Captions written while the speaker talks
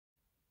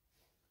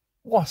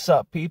What's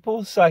up,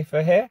 people?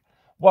 Cypher here.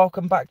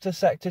 Welcome back to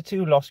Sector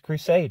 2 Lost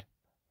Crusade.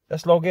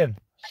 Let's log in.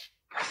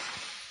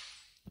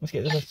 Let's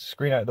get this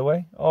screen out of the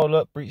way. Oh,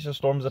 look, Breach of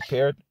Storms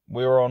appeared.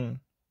 We're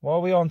on... What are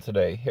we on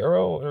today?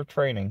 Hero or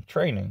training?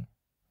 Training.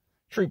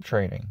 Troop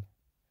training.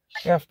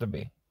 We have to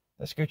be.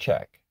 Let's go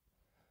check.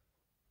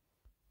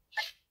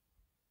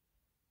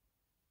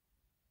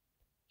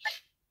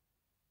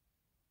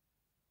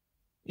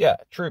 Yeah,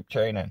 troop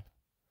training.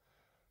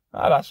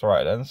 Ah, that's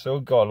right then. So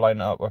we've got to line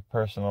it up with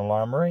personal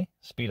armory.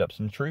 Speed up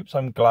some troops.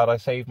 I'm glad I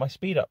saved my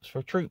speed ups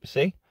for troops,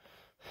 see?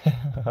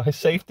 I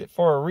saved it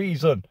for a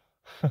reason.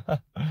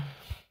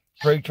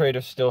 Rogue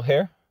Trader's still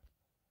here.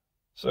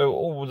 So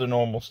all the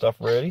normal stuff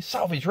really.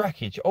 Salvage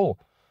Wreckage. Oh,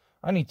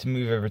 I need to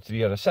move over to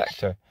the other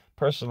sector.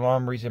 Personal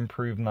armory's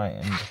improved night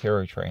and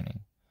hero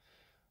training.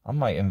 I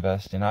might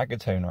invest in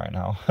Archeotech right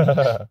now.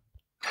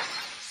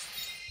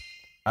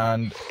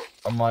 And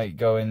I might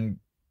go and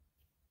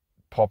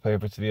pop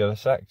over to the other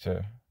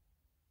sector.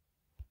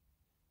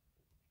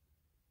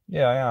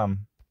 Yeah, I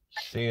am.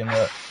 Seeing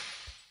that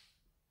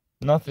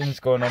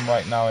nothing's going on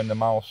right now in the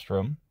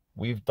Maelstrom.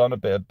 We've done a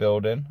bit of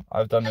building.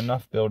 I've done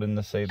enough building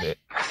to say that,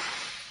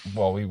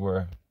 well,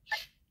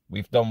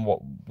 we've done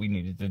what we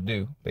needed to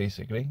do,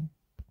 basically,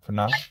 for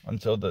now,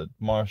 until the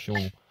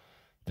Marshal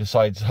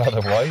decides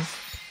otherwise.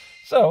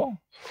 So,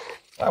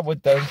 that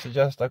would then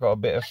suggest I got a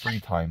bit of free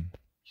time.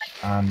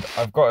 And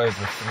I've got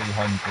over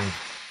 300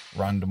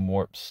 random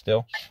warps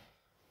still.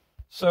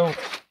 So,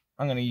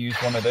 I'm going to use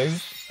one of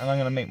those, and I'm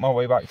going to make my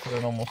way back to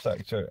the normal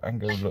sector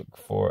and go look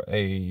for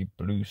a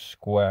blue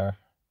square.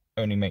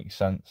 Only makes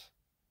sense.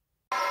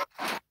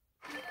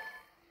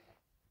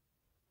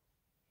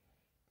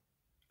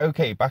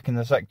 Okay, back in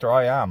the sector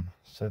I am.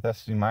 So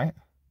let's zoom out.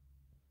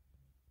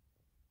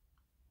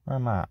 Where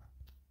am I at?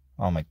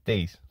 Oh my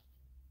days.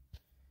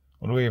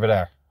 What are we over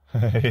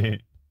there?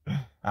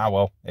 Ah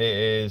well, it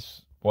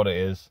is what it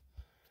is.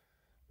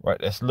 Right,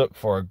 let's look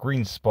for a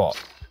green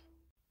spot.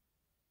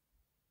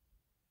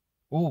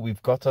 Oh,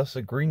 we've got us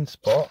a green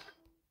spot.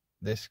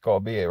 This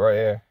gotta be it right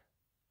here.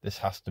 This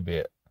has to be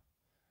it.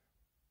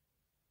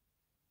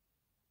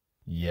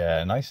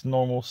 Yeah, nice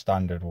normal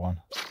standard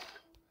one.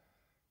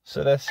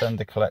 So let's send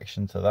a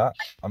collection to that.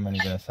 I'm only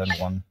going to send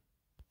one.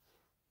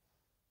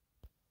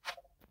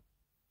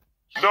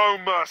 No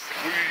must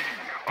we,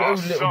 Go,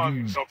 little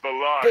sons of the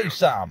lion. Go,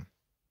 Sam.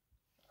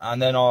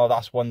 And then, oh,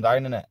 that's one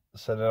down, innit?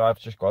 So then I've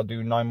just got to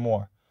do 9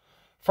 more.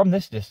 From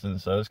this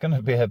distance, though, it's going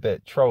to be a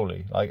bit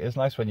trolly. Like, it's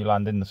nice when you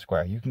land in the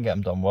square. You can get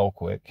them done well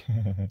quick.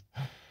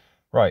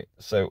 Right,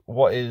 so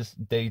what is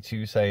day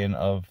 2 saying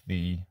of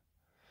the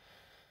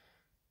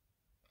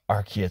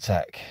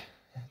Archeotech?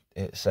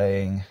 It's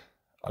saying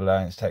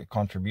Alliance Tech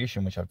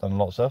contribution, which I've done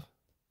lots of.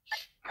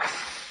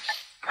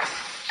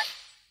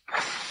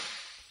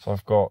 So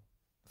I've got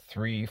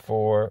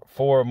 4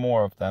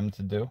 more of them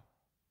to do.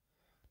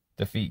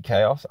 Defeat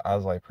chaos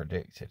as I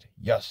predicted.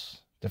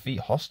 Yes.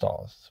 Defeat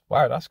hostiles.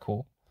 Wow, that's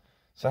cool.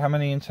 So how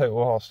many in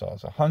total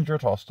hostiles?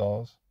 100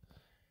 hostiles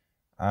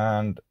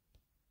and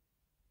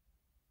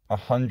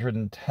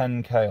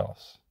 110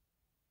 chaos.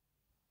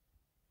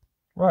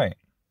 Right.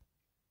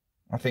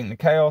 I think the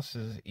chaos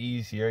is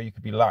easier. You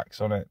could be lax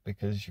on it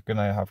because you're going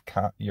to have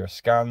your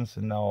scans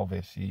and they'll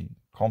obviously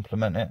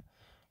complement it.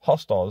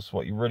 Hostiles is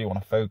what you really want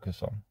to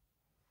focus on.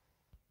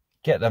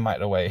 Get them out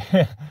of the way.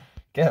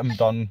 Get them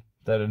done.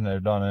 Then they're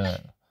done,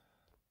 innit?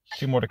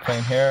 2 more to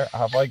claim here.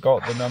 Have I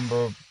got the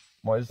number?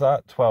 What is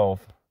that?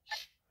 12.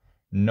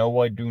 No,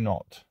 I do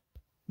not.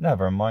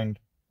 Never mind.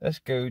 Let's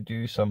go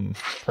do some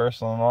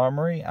personal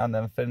armory and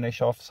then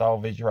finish off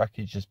Salvage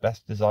Wreckage as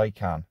best as I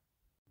can.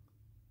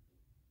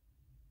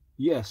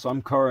 Yes,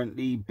 I'm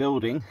currently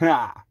building,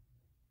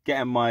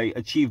 getting my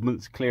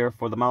achievements clear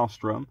for the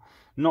Maelstrom.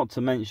 Not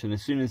to mention,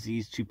 as soon as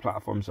these 2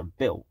 platforms are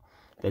built,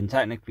 then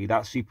technically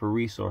that super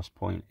resource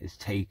point is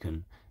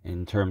taken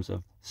in terms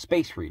of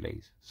space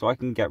relays. So I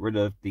can get rid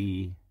of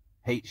the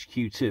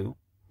HQ2.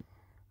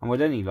 And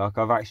with any luck,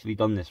 I've actually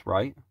done this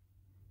right.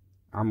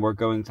 And we're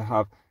going to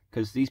have,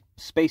 because these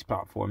space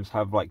platforms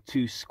have like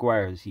 2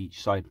 squares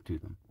each side to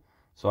them.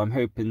 So I'm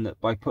hoping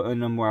that by putting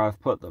them where I've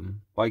put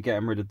them, by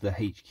getting rid of the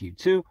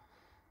HQ2,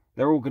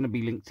 they're all going to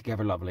be linked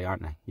together lovely,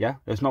 aren't they? Yeah?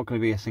 There's not going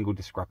to be a single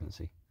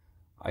discrepancy.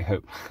 I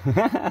hope.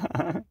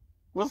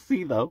 We'll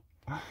see, though.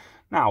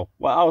 Now,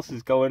 what else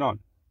is going on?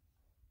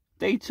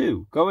 Day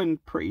 2, going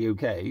pretty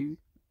okay.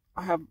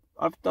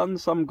 I've done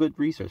some good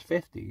research,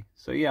 50.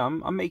 So yeah,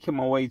 I'm making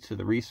my way to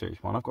the research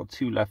one. I've got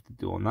 2 left to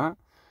do on that.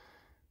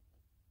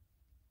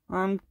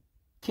 I'm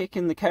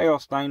kicking the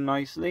chaos down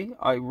nicely.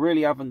 I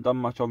really haven't done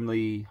much on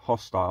the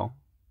hostile.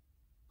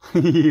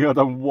 I've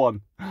done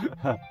 1.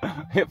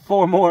 Hit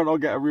 4 more and I'll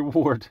get a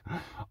reward.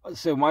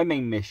 So my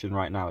main mission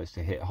right now is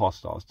to hit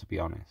hostiles, to be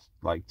honest.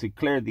 Like, to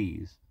clear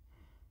these,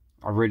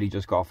 I really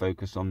just got to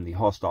focus on the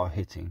hostile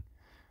hitting.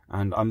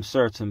 And I'm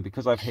certain,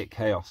 because I've hit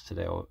chaos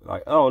today,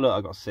 like, oh look,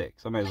 I got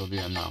 6. I may as well do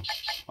it now.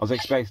 I was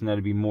expecting there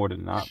to be more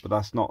than that, but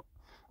that's not.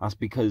 That's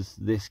because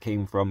this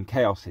came from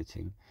chaos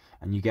hitting.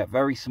 And you get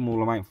very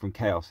small amount from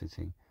chaos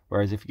hitting.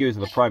 Whereas if you go to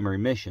the primary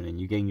mission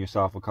and you gain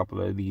yourself a couple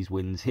of these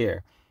wins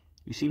here,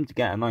 you seem to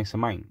get a nice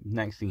amount.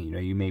 Next thing you know,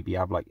 you maybe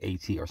have like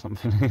 80 or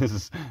something. This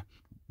is a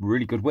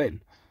really good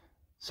win.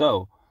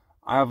 So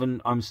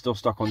I'm still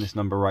stuck on this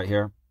number right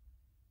here.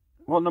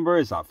 What number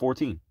is that?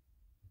 14.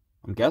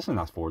 I'm guessing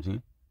that's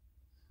 14.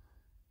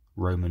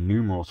 Roman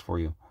numerals for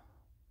you.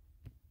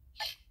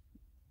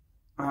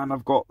 And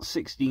I've got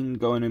 16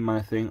 going in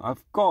my thing.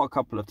 I've got a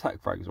couple of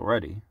tech frags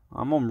already.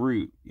 I'm en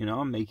route, you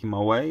know, I'm making my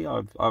way.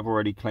 I've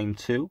already claimed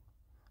 2,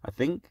 I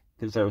think,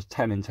 because there was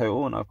 10 in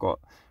total, and I've got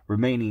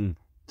remaining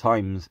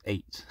times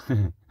 8.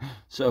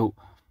 So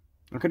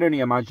I can only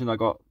imagine I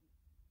got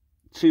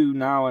 2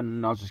 now,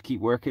 and I'll just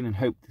keep working and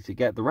hope to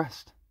get the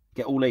rest.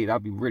 Get all 8,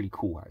 that'd be really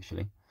cool,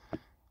 actually.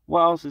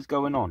 What else is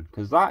going on?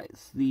 Because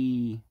that's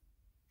the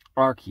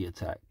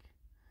Archeotech.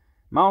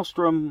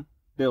 Maelstrom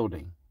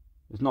building.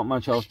 There's not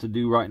much else to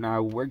do right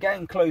now. We're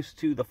getting close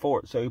to the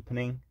fort's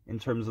opening in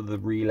terms of the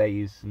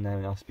relays and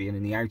then us being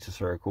in the outer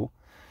circle.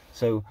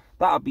 So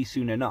that'll be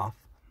soon enough.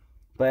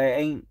 But it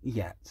ain't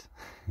yet.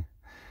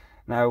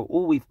 Now,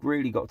 all we've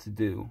really got to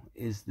do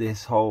is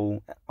this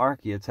whole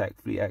Archeotech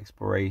fleet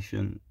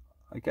exploration.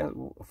 I guess,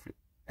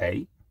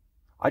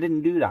 I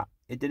didn't do that.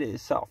 It did it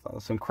itself. That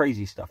was some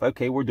crazy stuff.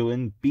 Okay, we're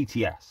doing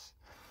BTS.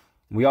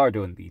 We are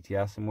doing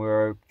BTS, and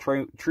we're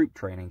troop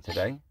training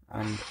today.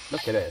 And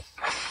look at this.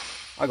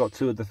 I got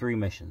 2 of the 3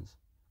 missions.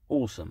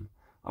 Awesome.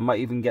 I might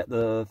even get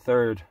the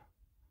 3rd,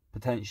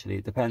 potentially.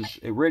 It depends.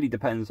 It really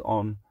depends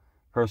on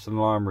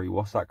personal armory.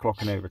 What's that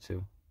clocking over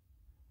to?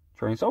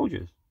 Train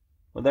soldiers.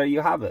 Well, there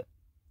you have it.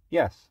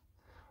 Yes.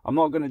 I'm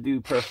not going to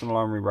do personal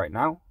armory right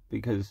now,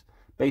 because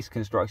base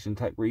construction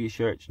tech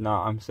research,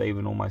 nah, I'm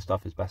saving all my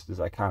stuff as best as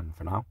I can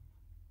for now.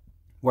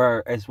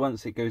 Whereas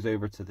once it goes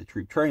over to the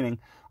troop training,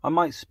 I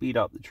might speed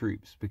up the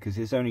troops, because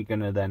it's only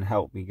going to then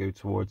help me go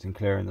towards and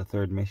clearing the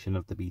 3rd mission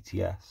of the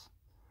BTS.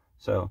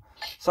 So,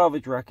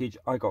 Salvage Wreckage,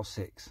 I got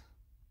 6.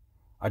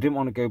 I didn't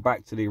want to go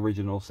back to the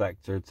original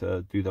sector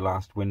to do the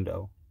last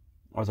window.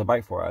 I was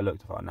about for it. I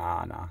looked, I thought,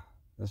 nah,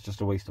 that's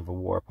just a waste of a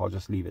warp. I'll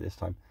just leave it this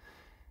time.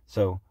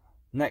 So,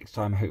 next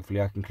time,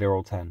 hopefully I can clear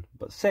all 10.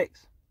 But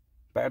 6,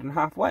 better than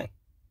halfway.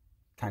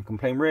 Can't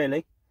complain,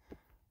 really.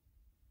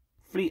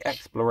 Fleet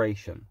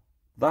exploration.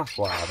 That's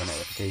why I have a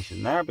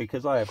notification there,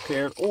 because I have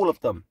cleared all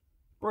of them.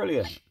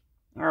 Brilliant.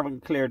 I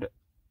haven't cleared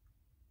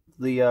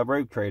the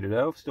rogue trader,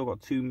 though. I've still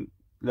got 2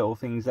 little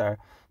things there.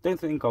 Don't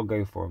think I'll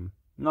go for them.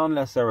 Not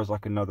unless there was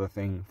like another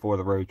thing for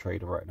the road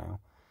trader right now.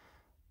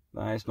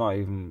 It's not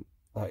even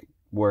like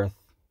worth.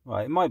 Well,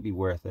 it might be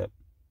worth it.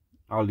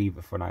 I'll leave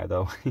it for now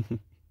though.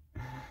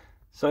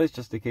 So it's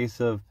just a case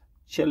of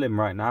chilling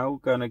right now.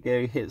 Gonna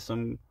go hit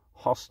some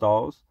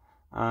hostiles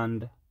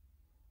and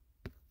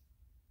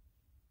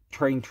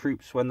train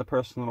troops when the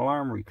personal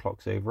armory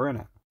clocks over,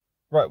 innit?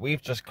 Right,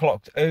 we've just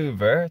clocked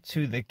over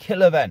to the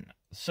kill event.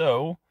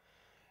 So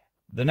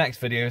the next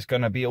video is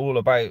going to be all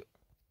about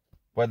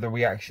whether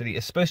we actually...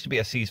 It's supposed to be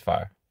a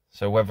ceasefire.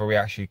 So whether we're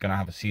actually going to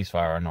have a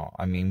ceasefire or not.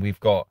 I mean, we've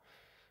got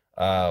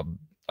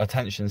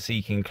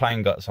attention-seeking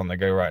clown guts on the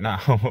go right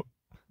now.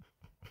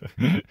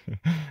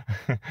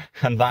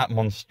 And that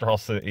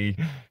monstrosity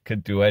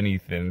could do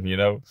anything, you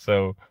know?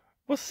 So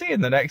we'll see in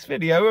the next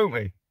video, won't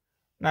we?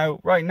 Now,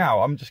 right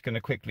now, I'm just going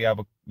to quickly have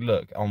a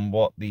look on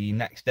what the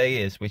next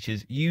day is, which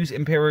is use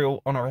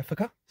Imperial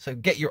Honorifica. So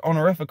get your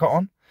Honorifica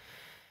on.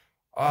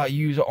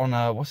 Use it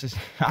on, what's this?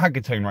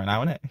 Agatone right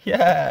now, isn't it?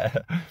 Yeah!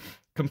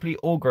 Complete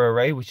Augur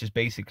Array, which is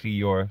basically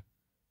your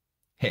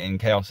hitting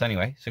Chaos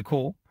anyway. So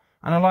cool.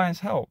 And Alliance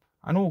Help.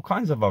 And all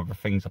kinds of other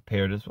things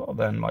appeared as well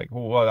then. Like,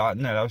 well,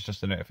 no, that was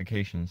just the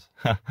notifications.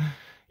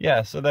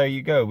 Yeah, so there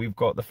you go. We've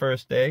got the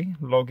first day,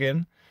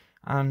 login.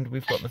 And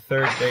we've got the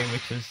 3rd day,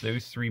 which is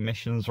those 3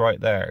 missions right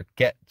there.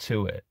 Get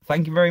to it.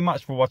 Thank you very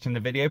much for watching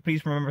the video.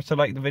 Please remember to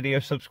like the video,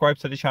 subscribe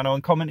to the channel,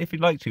 and comment if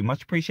you'd like to.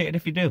 Much appreciated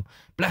if you do.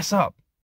 Bless up!